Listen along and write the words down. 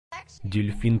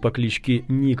Дельфин по кличке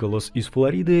Николас из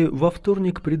Флориды во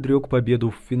вторник предрек победу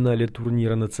в финале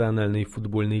турнира Национальной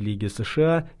футбольной лиги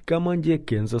США команде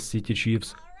Канзас-Сити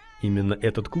Chiefs. Именно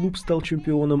этот клуб стал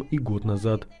чемпионом и год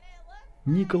назад.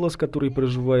 Николас, который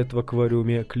проживает в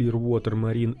аквариуме Clearwater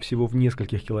Marine всего в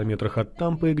нескольких километрах от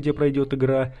Тампы, где пройдет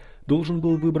игра, должен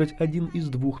был выбрать один из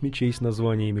двух мячей с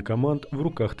названиями команд в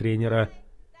руках тренера.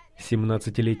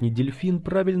 17-летний Дельфин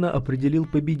правильно определил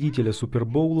победителя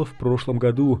Супербоула в прошлом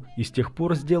году и с тех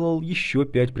пор сделал еще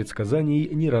 5 предсказаний,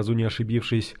 ни разу не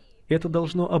ошибившись. Это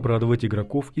должно обрадовать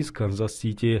игроков из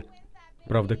Канзас-Сити.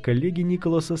 Правда, коллеги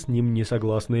Николаса с ним не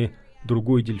согласны.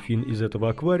 Другой дельфин из этого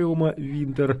аквариума,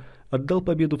 Винтер, отдал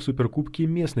победу в суперкубке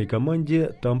местной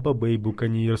команде Tampa Bay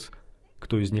Buccaneers.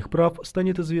 Кто из них прав,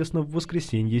 станет известно в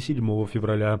воскресенье 7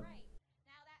 февраля.